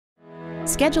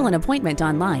Schedule an appointment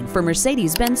online for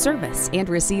Mercedes-Benz service and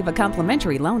receive a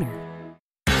complimentary loaner.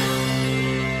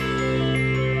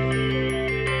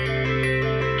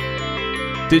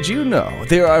 Did you know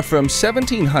there are from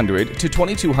 1,700 to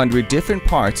 2,200 different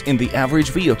parts in the average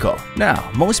vehicle? Now,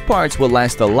 most parts will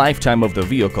last the lifetime of the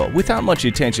vehicle without much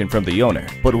attention from the owner.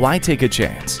 But why take a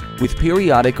chance? With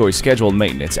periodic or scheduled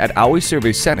maintenance at our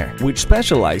service center, which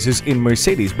specializes in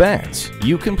Mercedes-Benz,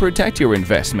 you can protect your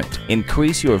investment,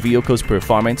 increase your vehicle's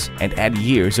performance, and add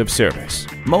years of service.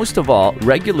 Most of all,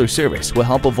 regular service will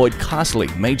help avoid costly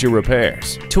major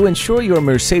repairs. To ensure your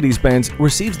Mercedes-Benz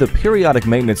receives the periodic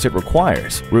maintenance it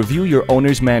requires, review your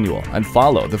owner's manual and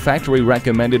follow the factory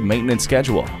recommended maintenance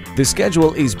schedule. The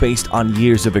schedule is based on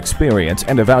years of experience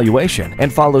and evaluation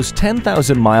and follows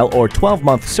 10,000-mile or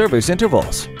 12-month service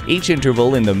intervals. Each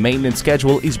interval in the maintenance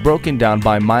schedule is broken down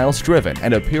by miles driven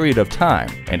and a period of time,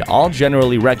 and all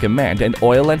generally recommend an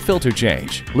oil and filter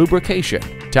change, lubrication,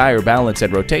 tire balance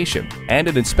and rotation, and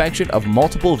an inspection of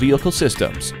multiple vehicle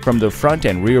systems, from the front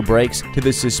and rear brakes to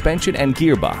the suspension and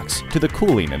gearbox to the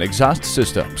cooling and exhaust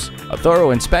systems. A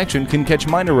thorough inspection can catch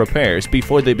minor repairs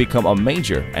before they become a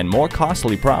major and more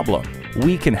costly problem.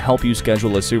 We can help you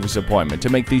schedule a service appointment to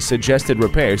make these suggested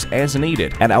repairs as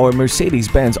needed at our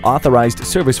Mercedes-Benz authorized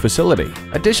service facility.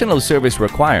 Additional service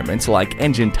requirements like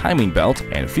engine timing belt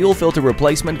and fuel filter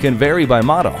replacement can vary by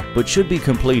model, but should be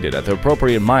completed at the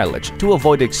appropriate mileage to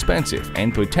avoid expensive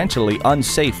and potentially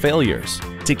unsafe failures.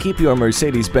 To keep your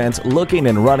Mercedes-Benz looking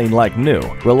and running like new,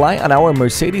 rely on our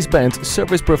Mercedes-Benz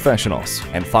service professionals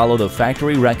and follow the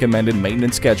factory recommended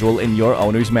maintenance schedule in your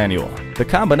owner's manual. The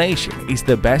combination is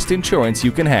the best insurance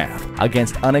you can have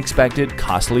against unexpected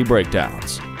costly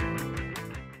breakdowns.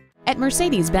 At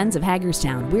Mercedes-Benz of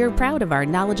Hagerstown, we're proud of our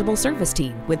knowledgeable service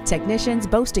team with technicians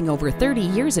boasting over 30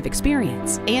 years of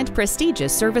experience and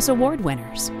prestigious service award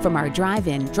winners. From our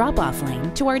drive-in drop-off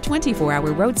lane to our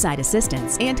 24-hour roadside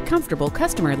assistance and comfortable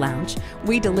customer lounge,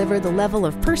 we deliver the level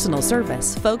of personal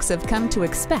service folks have come to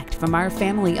expect from our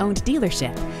family-owned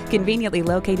dealership, conveniently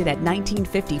located at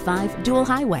 1955 Dual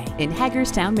Highway in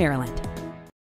Hagerstown, Maryland.